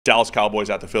Dallas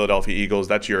Cowboys at the Philadelphia Eagles.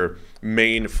 That's your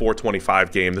main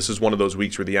 425 game. This is one of those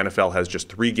weeks where the NFL has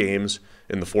just 3 games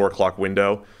in the 4 o'clock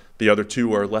window. The other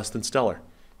 2 are less than stellar,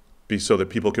 so that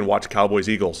people can watch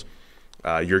Cowboys-Eagles.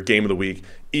 Your game of the week.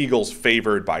 Eagles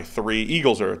favored by 3.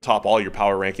 Eagles are atop all your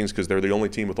power rankings because they're the only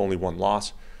team with only 1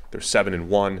 loss. They're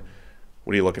 7-1.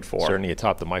 What are you looking for? Certainly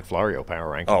atop the Mike Florio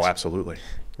power rankings. Oh, absolutely.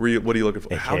 What are you looking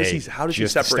for? How does he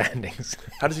separate? Standings.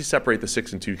 How does he separate the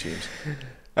 6 and 2 teams?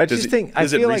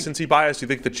 Is it recency bias? Do you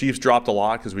think the Chiefs dropped a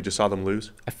lot because we just saw them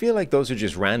lose? I feel like those are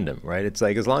just random, right? It's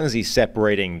like as long as he's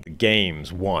separating the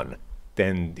games one,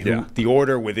 then the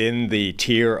order within the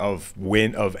tier of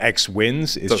X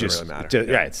wins is doesn't just really matter.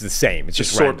 Yeah, it's the same. It's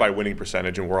just sort by winning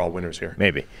percentage, and we're all winners here.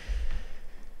 Maybe.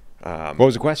 What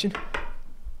was the question?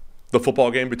 The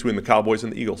football game between the Cowboys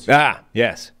and the Eagles. Ah,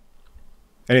 yes.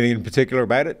 Anything in particular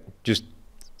about it? Just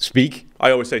speak.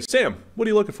 I always say, Sam, what are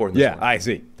you looking for in this one? I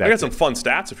see. I got some fun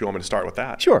stats if you want me to start with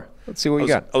that. Sure. Let's see what you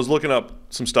got. I was looking up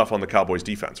some stuff on the Cowboys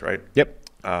defense, right? Yep.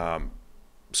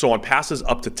 So on passes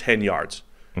up to 10 yards.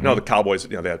 You know, the Cowboys,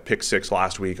 they had pick 6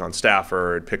 last week on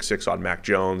Stafford, pick 6 on Mac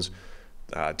Jones,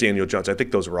 Daniel Jones. I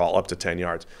think those were all up to 10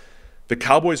 yards. The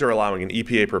Cowboys are allowing an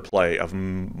EPA per play of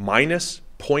minus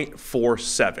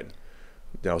 0.47.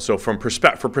 So for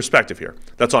perspective here,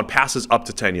 that's on passes up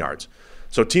to 10 yards.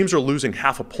 So teams are losing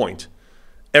half a point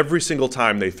every single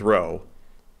time they throw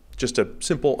just a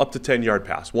simple up to 10-yard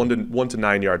pass, 1 to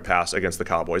 9-yard pass against the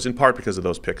Cowboys, in part because of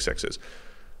those pick 6s.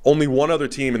 Only one other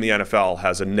team in the NFL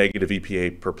has a negative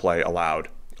EPA per play allowed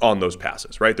on those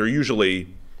passes, right? They're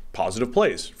usually positive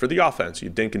plays for the offense. You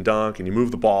dink and dunk and you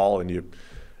move the ball, and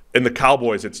in the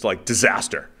Cowboys, it's like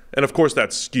disaster. And of course,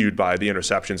 that's skewed by the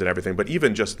interceptions and everything, but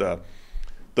even just the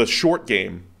short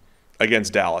game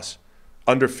against Dallas,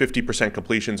 under 50%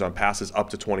 completions on passes up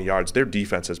to 20 yards, their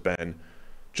defense has been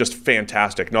just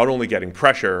fantastic. Not only getting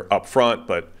pressure up front,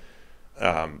 but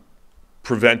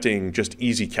preventing just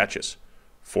easy catches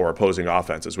for opposing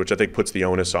offenses, which I think puts the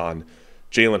onus on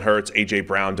Jalen Hurts, A.J.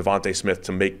 Brown, Devontae Smith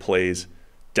to make plays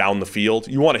down the field.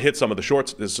 You want to hit some of the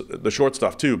short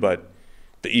stuff too, but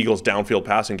the Eagles' downfield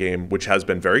passing game, which has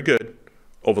been very good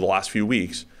over the last few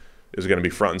weeks, is going to be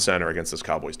front and center against this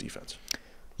Cowboys defense.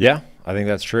 Yeah, I think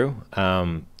that's true.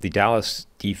 The Dallas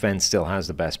defense still has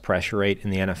the best pressure rate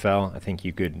in the NFL. I think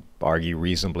you could argue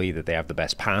reasonably that they have the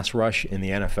best pass rush in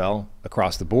the NFL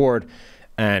across the board.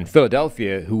 And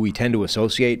Philadelphia, who we tend to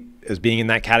associate as being in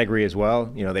that category as well,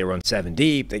 they run 7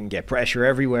 deep, they can get pressure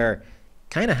everywhere,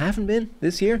 kind of haven't been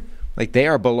this year. Like, they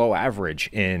are below average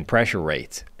in pressure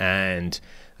rate. And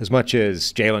as much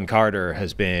as Jalen Carter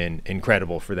has been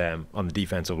incredible for them on the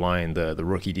defensive line, the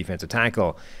rookie defensive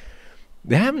tackle,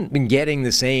 they haven't been getting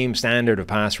the same standard of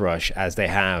pass rush as they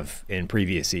have in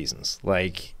previous seasons.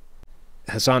 Like,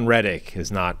 Hassan Reddick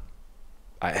has not,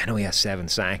 I know he has 7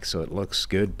 sacks, so it looks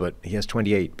good, but he has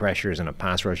 28 pressures and a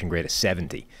pass rushing grade of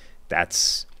 70.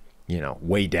 That's,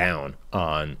 way down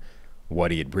on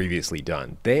what he had previously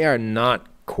done. They are not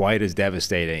quite as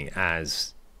devastating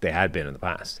as they had been in the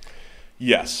past.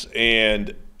 Yes,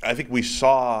 and I think we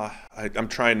saw, I'm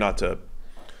trying not to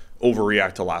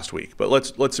overreact to last week, but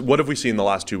let's what have we seen the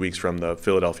last 2 weeks from the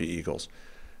Philadelphia Eagles?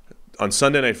 On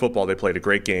Sunday Night Football, they played a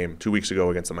great game 2 weeks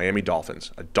ago against the Miami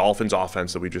Dolphins, a Dolphins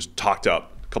offense that we just talked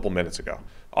up a couple minutes ago.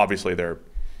 Obviously, they're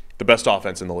the best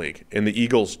offense in the league, and the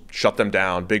Eagles shut them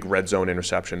down, big red zone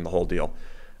interception, the whole deal.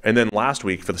 And then last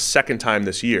week, for the second time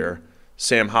this year,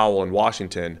 Sam Howell in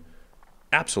Washington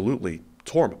absolutely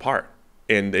tore them apart.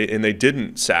 And they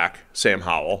didn't sack Sam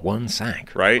Howell. 1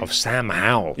 sack, right? Of Sam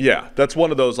Howell. Yeah, that's one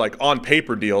of those like on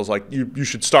paper deals. Like you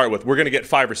should start with, we're going to get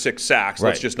 5 or 6 sacks. Right.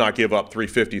 Let's just not give up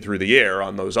 350 through the air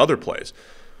on those other plays.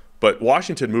 But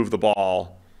Washington moved the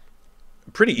ball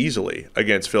pretty easily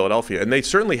against Philadelphia, and they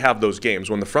certainly have those games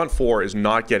when the front four is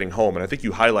not getting home. And I think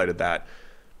you highlighted that.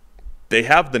 They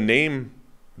have the name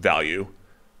value.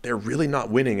 They're really not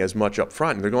winning as much up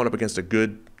front, and they're going up against a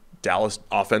good Dallas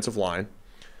offensive line.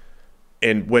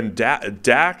 And when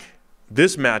Dak,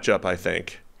 this matchup, I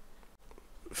think,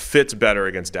 fits better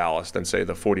against Dallas than, say,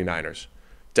 the 49ers.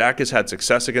 Dak has had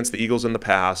success against the Eagles in the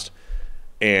past,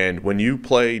 and when you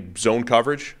play zone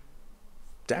coverage,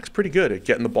 Dak's pretty good at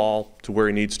getting the ball to where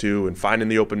he needs to and finding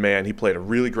the open man. He played a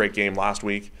really great game last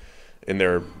week in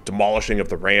their demolishing of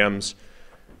the Rams.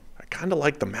 I kind of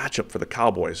like the matchup for the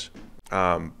Cowboys.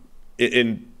 The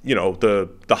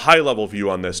high-level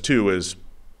view on this, too, is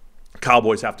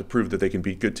Cowboys have to prove that they can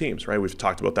beat good teams, right? We've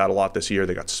talked about that a lot this year.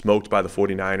 They got smoked by the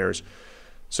 49ers.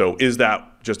 So is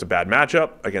that just a bad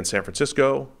matchup against San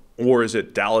Francisco, or is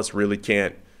it Dallas really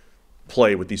can't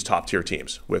play with these top-tier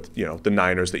teams, with the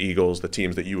Niners, the Eagles, the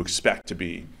teams that you expect to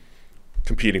be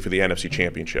competing for the NFC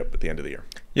Championship at the end of the year.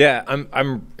 Yeah,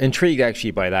 I'm intrigued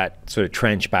actually by that sort of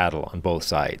trench battle on both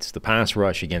sides, the pass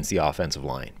rush against the offensive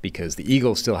line, because the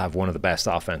Eagles still have one of the best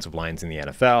offensive lines in the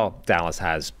NFL. Dallas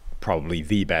has probably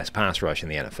the best pass rush in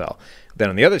the NFL. Then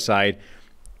on the other side,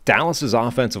 Dallas's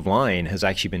offensive line has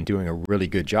actually been doing a really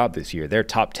good job this year. They're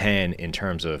top 10 in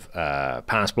terms of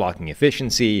pass blocking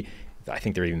efficiency. I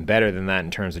think they're even better than that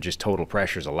in terms of just total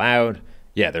pressures allowed.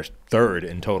 Yeah, they're third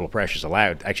in total pressures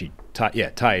allowed. Actually,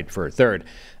 tied for third.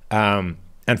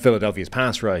 And Philadelphia's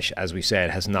pass rush, as we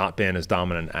said, has not been as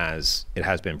dominant as it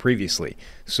has been previously.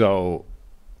 So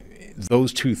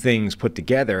those two things put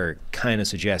together kind of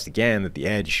suggest, again, that the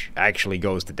edge actually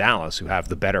goes to Dallas, who have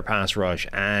the better pass rush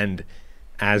and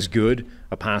as good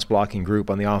a pass blocking group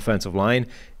on the offensive line.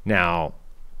 Now,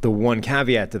 the one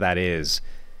caveat to that is,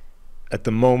 at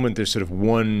the moment, there's sort of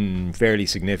one fairly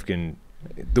significant...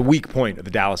 The weak point of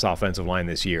the Dallas offensive line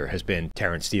this year has been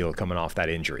Terrence Steele coming off that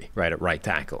injury, right, at right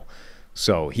tackle.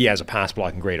 So he has a pass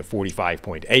blocking grade of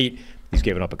 45.8. He's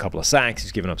given up a couple of sacks.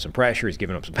 He's given up some pressure. He's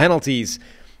given up some penalties.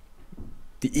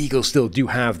 The Eagles still do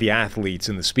have the athletes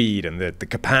and the speed and the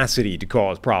capacity to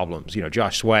cause problems. You know,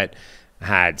 Josh Sweat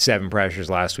had 7 pressures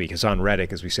last week. Hassan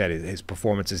Reddick, as we said, his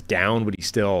performance is down, but he's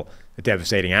still a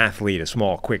devastating athlete, a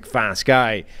small, quick, fast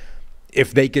guy.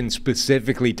 If they can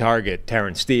specifically target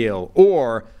Terrence Steele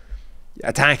or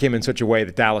attack him in such a way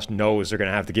that Dallas knows they're going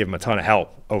to have to give him a ton of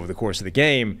help over the course of the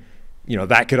game, you know,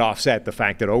 that could offset the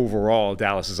fact that overall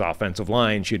Dallas's offensive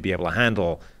line should be able to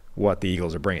handle what the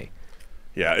Eagles are bringing.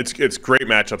 Yeah, it's great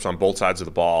matchups on both sides of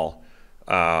the ball.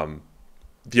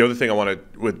 The other thing I want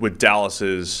to, with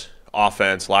Dallas's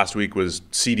offense last week was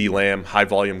CeeDee Lamb, high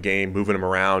volume game, moving him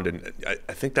around, and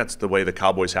I think that's the way the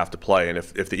Cowboys have to play. And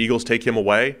if the Eagles take him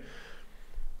away,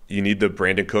 you need the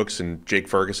Brandon Cooks and Jake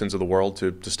Fergusons of the world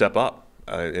to step up,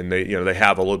 and they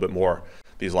have a little bit more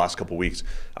these last couple weeks.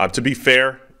 To be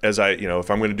fair, if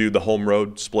I'm going to do the home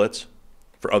road splits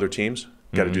for other teams,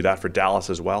 got to do that for Dallas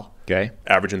as well. Okay,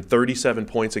 averaging 37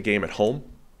 points a game at home,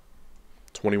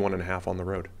 21.5 on the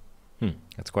road.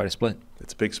 That's quite a split.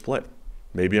 It's a big split.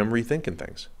 Maybe I'm rethinking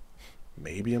things.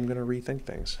 Maybe I'm going to rethink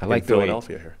things. I like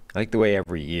Philadelphia here. I like the way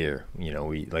every year,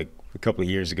 we like a couple of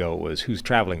years ago it was who's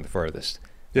traveling the furthest.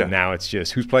 Yeah. And now it's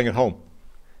just who's playing at home.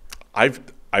 I've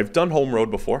done home road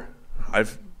before.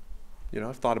 I've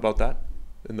thought about that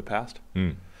in the past.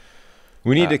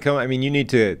 We need to come. I mean, you need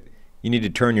to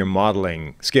turn your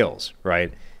modeling skills,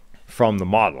 right, from the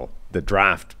model, the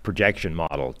draft projection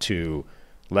model, to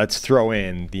let's throw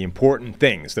in the important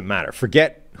things that matter.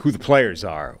 Forget who the players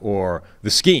are or the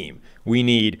scheme. We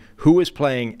need who is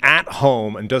playing at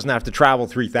home and doesn't have to travel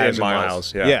 3,000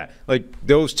 miles. Yeah, like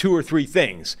those 2 or 3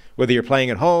 things. Whether you're playing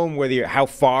at home, how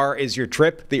far is your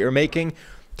trip that you're making,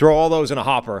 throw all those in a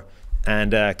hopper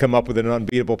and come up with an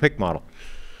unbeatable pick model.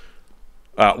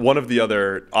 One of the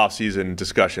other off-season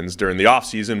discussions during the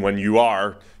off-season, when you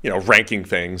are ranking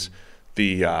things,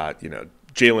 the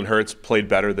Jalen Hurts played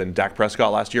better than Dak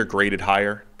Prescott last year, graded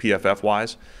higher PFF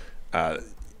wise.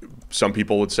 Some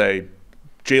people would say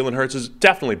Jalen Hurts is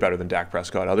definitely better than Dak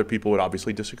Prescott. Other people would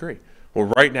obviously disagree.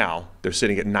 Well, right now, they're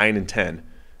sitting at 9 and 10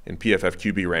 in PFF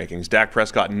QB rankings. Dak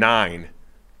Prescott 9,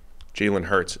 Jalen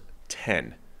Hurts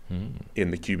 10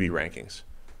 in the QB rankings.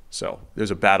 So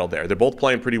there's a battle there. They're both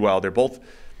playing pretty well.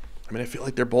 I feel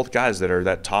like they're both guys that are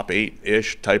that top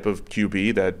 8-ish type of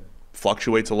QB that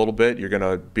fluctuates a little bit. You're going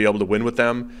to be able to win with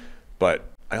them. But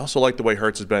I also like the way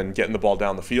Hurts has been getting the ball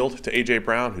down the field to A.J.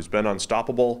 Brown, who's been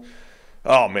unstoppable.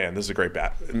 Oh, man, this is a great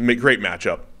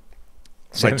matchup.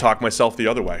 Might talk myself the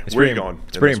other way. Where are you going?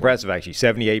 It's pretty impressive, actually.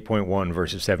 78.1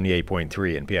 versus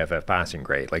 78.3 in PFF passing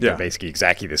grade. They're basically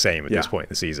exactly the same at this point in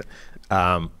the season.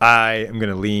 I am going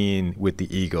to lean with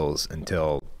the Eagles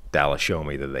until Dallas show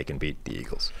me that they can beat the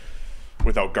Eagles.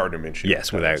 Without Gardner Minshew.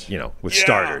 Yes, with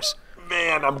starters.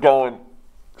 Man, I'm going.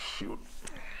 Shoot.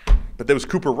 But there was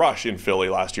Cooper Rush in Philly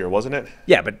last year, wasn't it?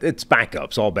 Yeah, but it's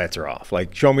backups. All bets are off.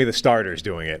 Show me the starters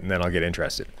doing it, and then I'll get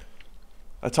interested.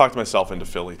 I talked myself into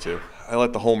Philly, too. I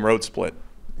let the home road split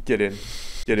get in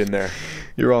there.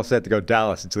 You're all set to go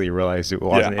Dallas until you realize it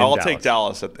wasn't in I'll Dallas. take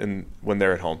Dallas when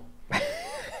they're at home.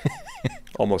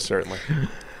 Almost certainly.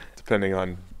 Depending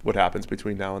on what happens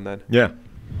between now and then. Yeah.